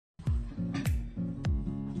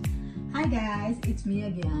Hi guys, it's me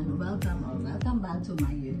again. Welcome back to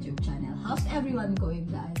my YouTube channel. How's everyone going,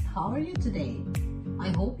 guys? How are you today? I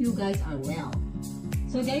hope you guys are well.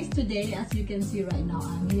 So guys, today as you can see right now,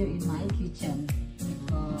 I'm here in my kitchen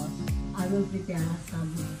because I will prepare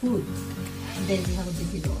some food. Today we have a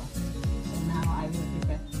busy door. So now I will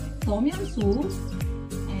prepare tom yum soup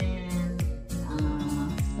and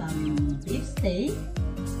some beef steak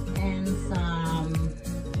and some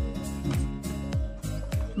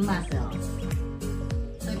mussel.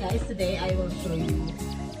 So guys, today I will show you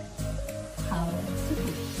how to cook.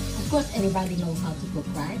 Of course, everybody knows how to cook,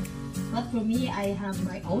 right? But for me, I have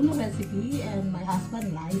my own recipe and my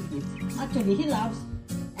husband likes it. Actually, he loves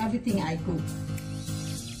everything I cook.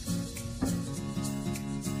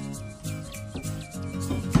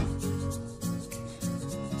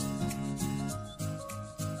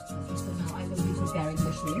 So now I will be preparing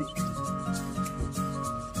the shrimp.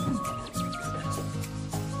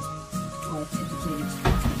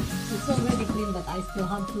 It's already clean, but I still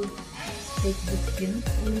have to take the skin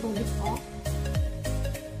a little bit off.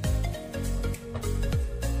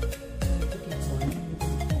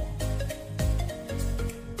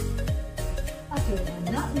 Actually, I'm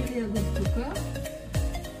not really a good cooker,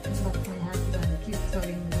 but my husband keeps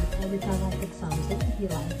telling me that every time I cook something, he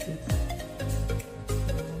likes it.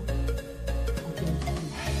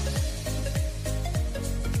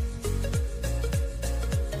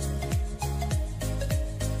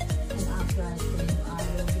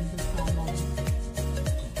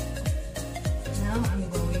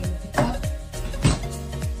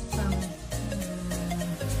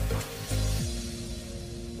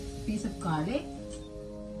 Piece of garlic.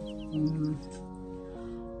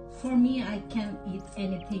 For me, I can't eat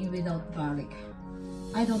anything without garlic.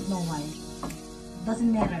 I don't know why.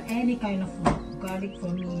 Doesn't matter, any kind of food. Garlic for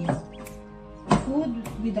me is food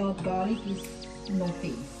without garlic is no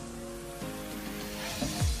taste.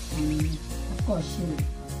 Of course, chili.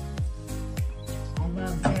 I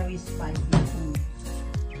love very spicy food.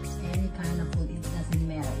 Any kind of food, it doesn't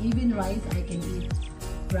matter. Even rice, I can eat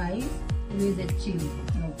rice with the chili,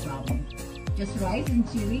 no problem. Just rice and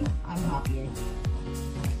chili, I'm happy.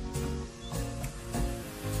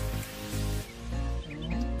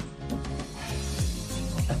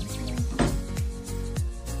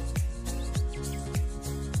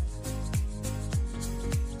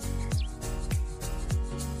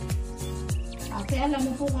 Ate, alam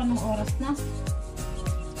mo po kung anong oras na? I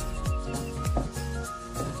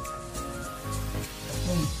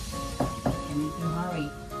need to hurry.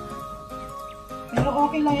 Pero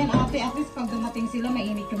okay lang yan, ate. At least pag dumating sila,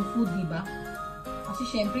 mainit yung food, diba? Kasi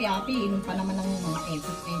syempre, ate, inom pa naman ng mga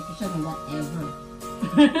etos-etos yan, whatever.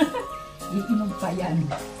 Iinom pa yan.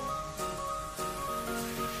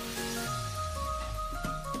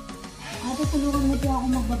 Ate, tulungan mo dyan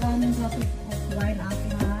ako magbaba ng glass of wine,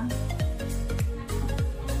 ate, ha?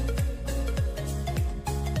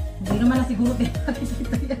 Hindi naman na siguro din natin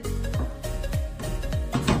kita yan.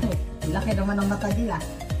 Laki naman ng mata nila.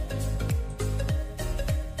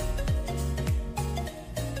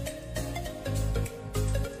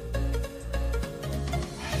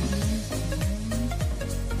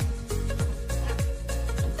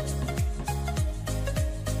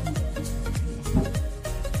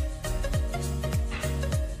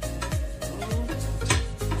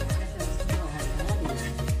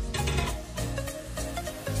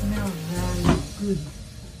 Smells very good.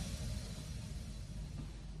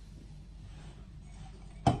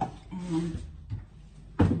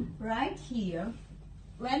 Right here,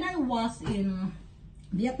 when I was in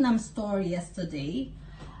Vietnam store yesterday,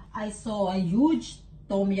 I saw a huge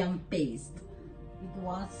tom yum paste. It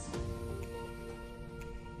was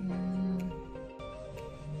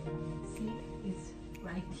see, it's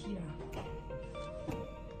right here,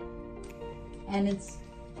 and it's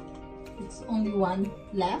only one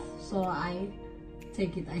left, so I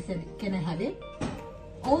take it. I said, can I have it?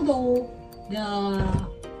 Although the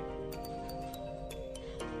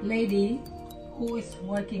lady who is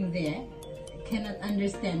working there cannot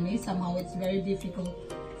understand me, somehow it's very difficult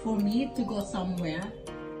for me to go somewhere.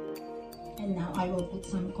 And now I will put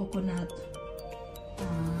some coconut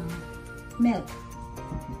milk.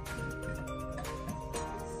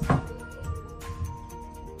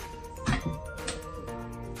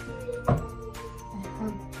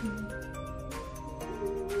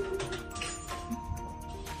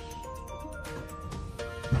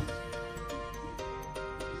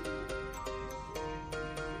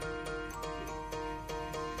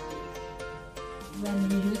 When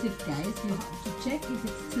you use it, guys, you have to check if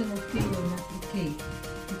it's still okay or not okay,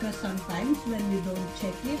 because sometimes when you don't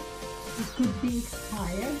check it, it could be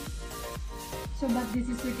expired. So, but this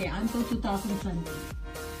is okay until 2020.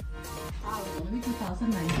 Only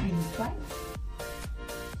 2019, right?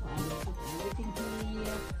 So I will put everything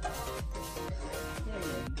here. There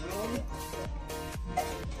you go.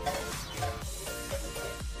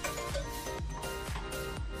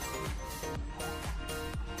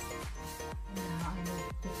 Now I will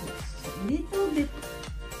put a little bit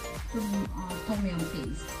tom yum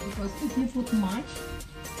paste, because if you put much,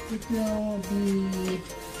 it will be,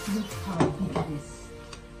 look how big it is.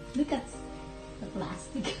 Look at the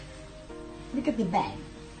plastic. Look at the bag.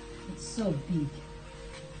 It's so big.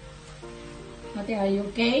 Mate, are you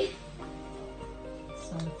okay?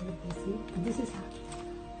 So this is how,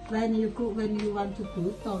 when you cook, when you want to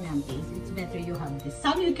put tom yum paste, it's better you have this.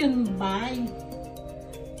 Some you can buy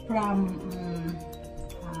from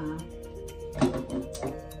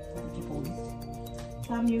what you call this?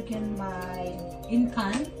 Some you can buy in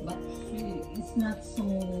can, but it's not so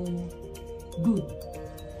good.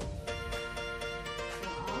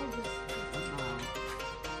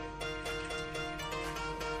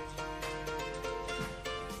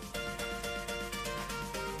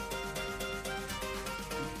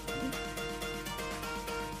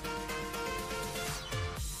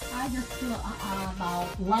 I just feel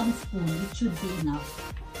about 1 spoon, it should be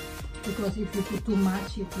enough, because if you put too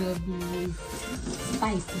much it will be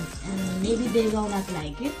spicy and maybe they will not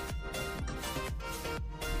like it.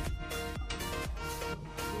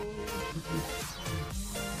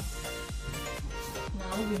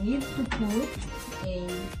 Now we need to put a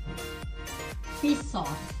fish sauce.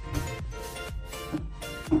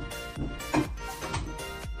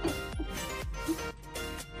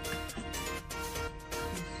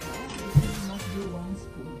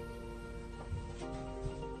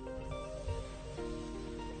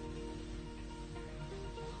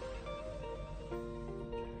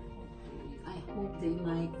 They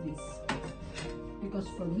like this, because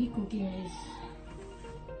for me cooking is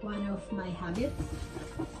one of my habits,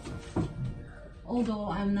 although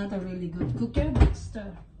I'm not a really good cooker, but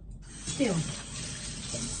still.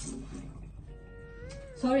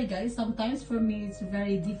 Sorry guys, sometimes for me it's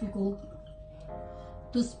very difficult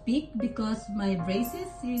to speak because my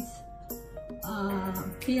braces is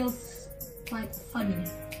feels quite funny.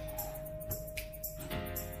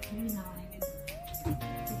 Okay, now I need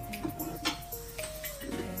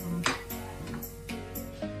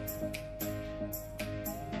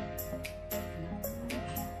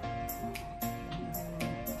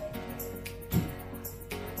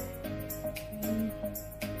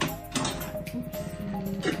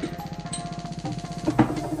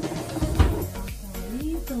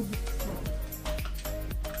little bit salt,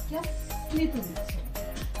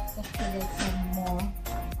 just to get some more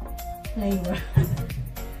flavor.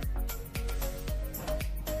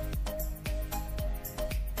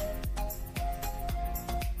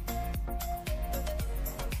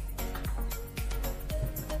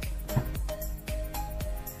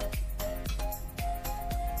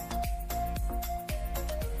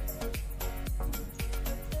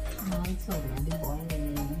 Now it's already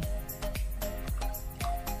boiling.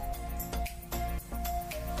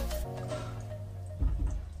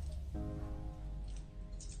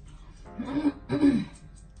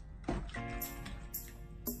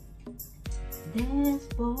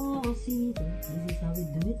 Despacito, this is how we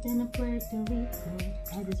do it in Puerto Rico.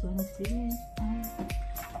 I just wanna sing it.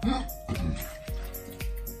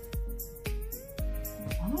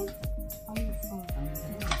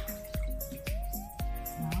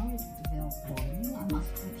 Now it's well boiling. I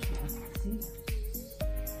must put here. See?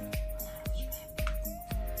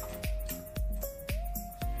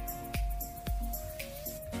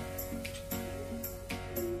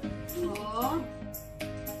 Oh.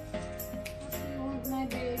 My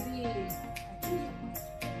baby.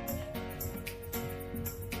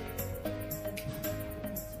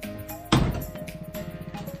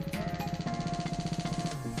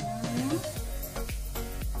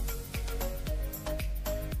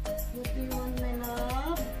 What do you want, my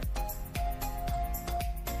love?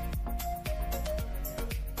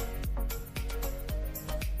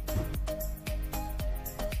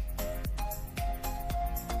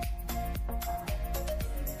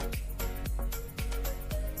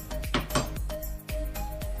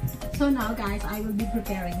 So now guys, I will be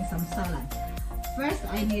preparing some salad. First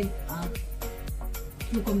I need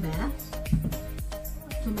cucumber,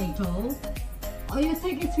 tomato. Oh, you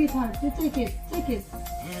take it, sweetheart, you take it,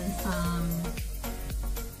 and some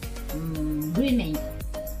green mango.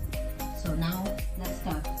 So now let's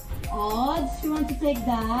start. Oh, you want to take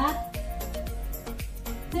that?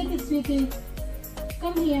 Take it, sweetie.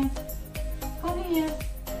 Come here, come here,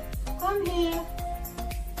 come here,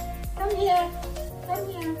 come here. Come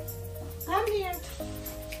here. Come here.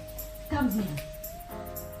 Come here.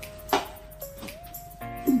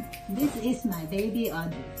 This is my baby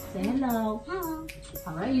Audrey. Say hello. Hello.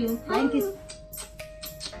 How are you? Hi, kiss.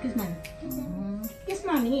 Kiss mommy. Kiss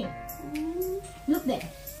mommy. Look there.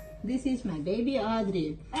 This is my baby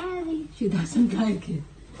Audrey. She doesn't like it.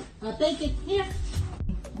 Take it here.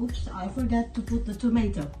 Oops, I forgot to put the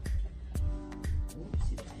tomato.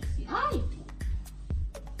 Oopsie daisy. Ay!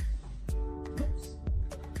 Oops.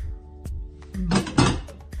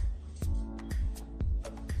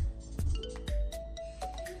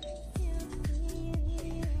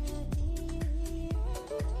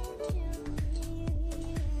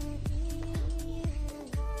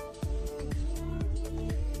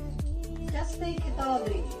 Just take it,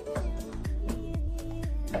 Audrey.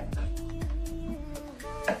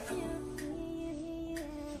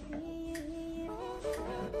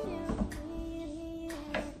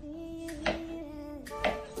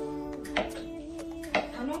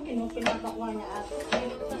 Ano pinapakwa niya ate?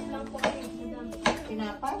 Pinutas lang po kayo.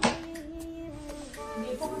 Pinapay?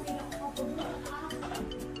 Hindi po kami nakakapagod.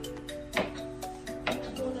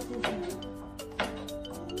 Ito na po siya.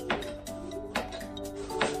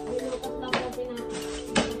 Pinutas lang po pinapay.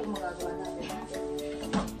 Hindi po magagawa natin.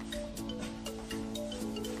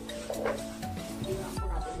 Hindi lang po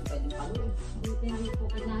natin pwedeng paluin. Buti namin po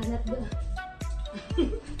kinahanap doon.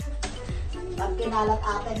 Pag kinalat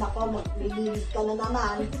ate, nako, maglilinis ka na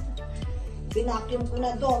naman. Binakyum ko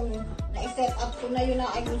na doon. Na-set up ko na yun,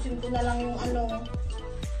 ayusin ko na lang yung ano,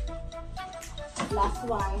 last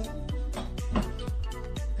one.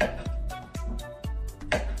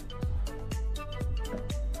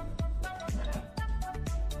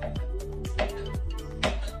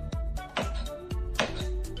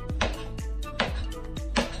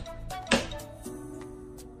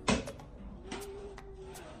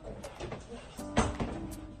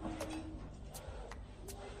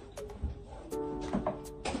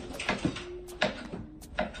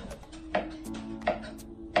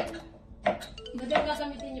 Madam,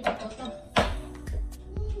 gagamitin niyo ba ito?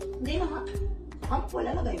 Hindi na ha.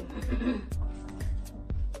 Wala na kayo.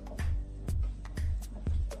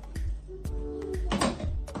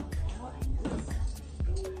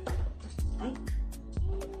 Ay.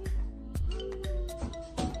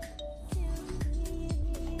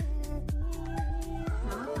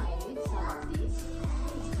 I need some of this.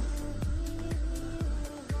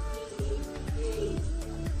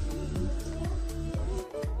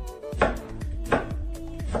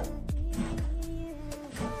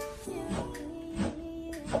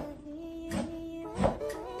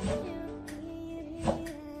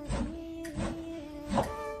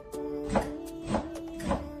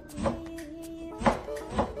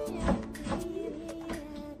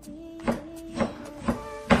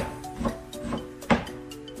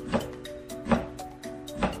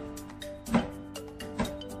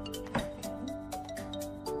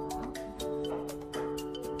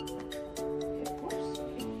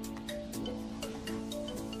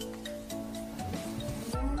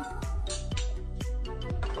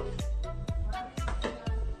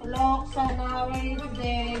 Hello, Oksana, how are you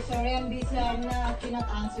today? Sorry, I'm busy. I cannot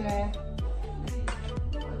answer.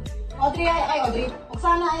 Audrey, Audrey.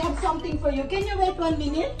 Oksana, I have something for you. Can you wait 1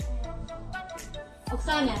 minute?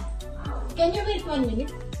 Oksana, can you wait 1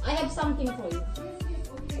 minute? I have something for you.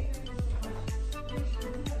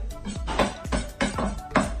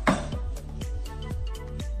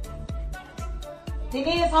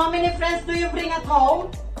 Denise, how many friends do you bring at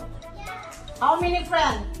home? How many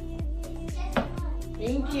friends?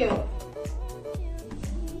 Thank you.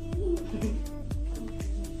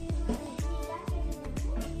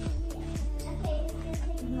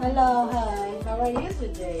 Hello, hi. How are you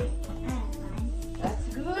today? That's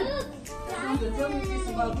good. Sandra, tell me this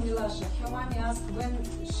about Milasha. Her mommy asked when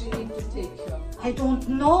she need to take her. I don't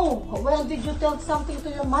know. Well, did you tell something to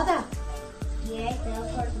your mother? Yeah, tell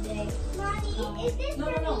for today. Mommy, is this No.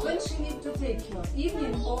 When she need to take her?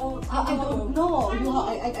 Evening or I don't know.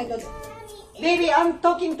 tomorrow? I don't. Baby, I'm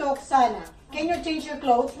talking to Oksana. Can you change your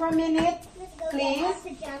clothes for a minute? Please?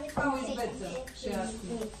 How is better? She asked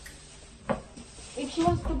me. If she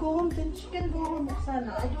wants to go home, then she can go home,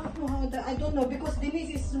 Oksana. I don't know how I don't know because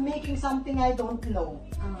Denise is making something I don't know.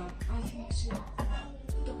 I think she don't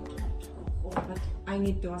want to go home, but I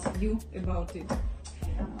need to ask you about it.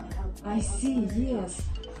 I see, yes.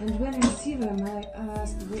 And when I see them, I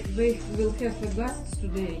asked they will have the guests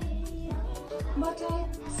today. But I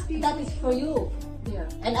speak. That is for you. Yeah.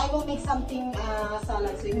 And I will make something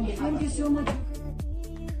salad so you can Thank you so much.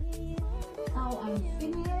 Now I'm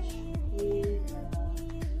finished with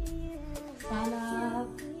salad.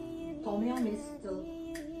 Tom yum is still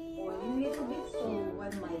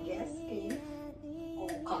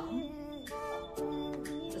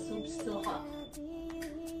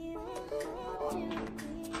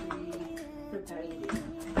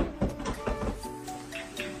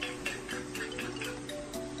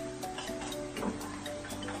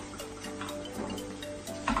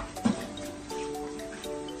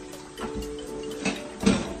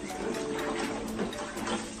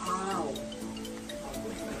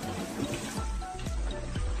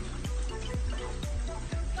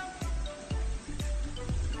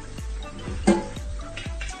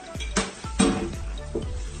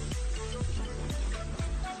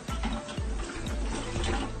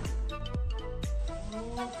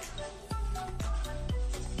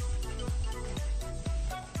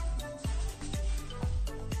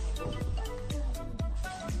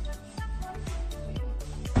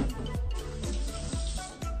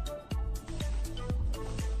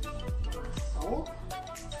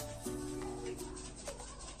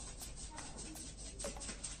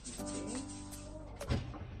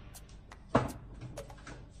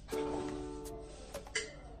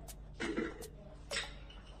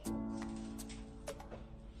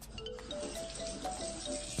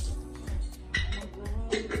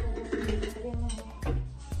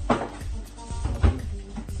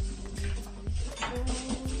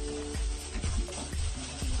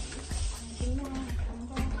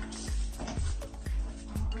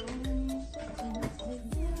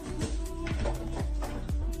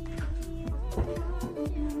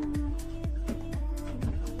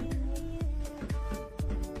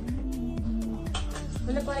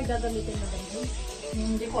Wala pa rin gagamitin na rin.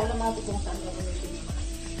 Hindi ko alam ate kung saan gagamitin.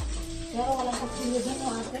 Pero walang kutsilyo dyan,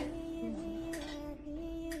 no, ate?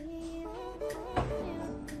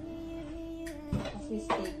 Kasi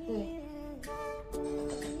steak to eh.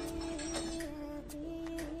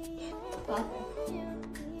 Ate.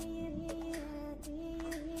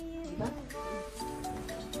 Diba?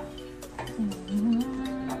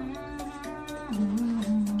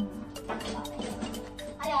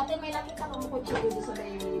 Ay, ate, may nakita kong kutsilyo doon sa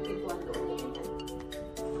may pintuan doon.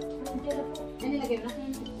 Yan nilagay mo na.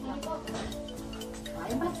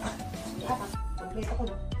 Ay ba? Hindi ata. Kompleto ko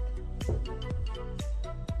na.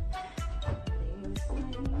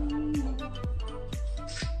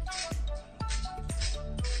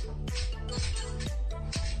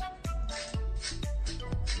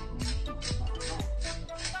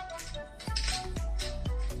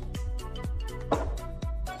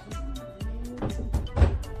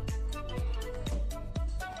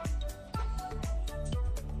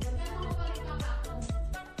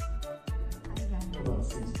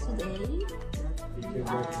 Today,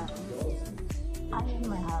 I and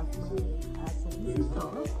my husband has a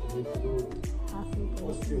visitor.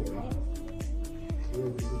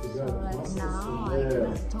 So right now I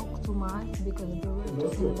cannot talk too much because they were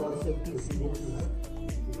talking about the business.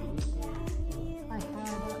 I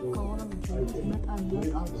had a couple of drinks, but I'm not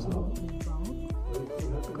absolutely drunk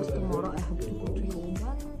because tomorrow I have to go to